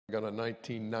I got a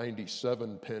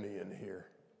 1997 penny in here,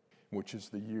 which is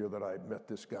the year that I met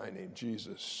this guy named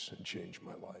Jesus and changed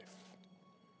my life.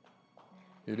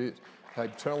 It is.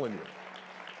 I'm telling you.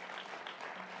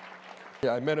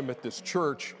 Yeah, I met him at this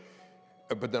church,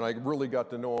 but then I really got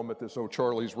to know him at this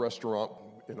O'Charlie's restaurant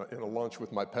in a lunch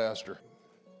with my pastor.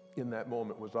 In that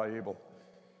moment was I able,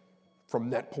 from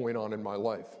that point on in my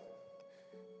life,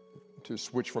 to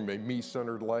switch from a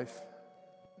me-centered life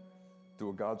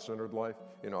to a God-centered life.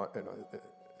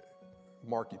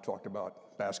 Mark, you talked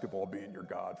about basketball being your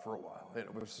God for a while, and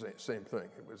it was the same thing.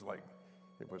 It was like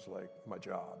my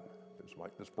job. It was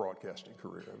like this broadcasting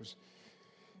career.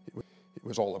 It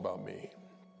was all about me.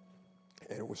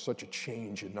 And it was such a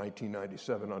change in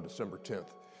 1997 on December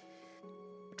 10th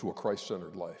to a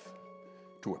Christ-centered life,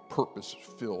 to a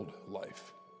purpose-filled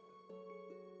life.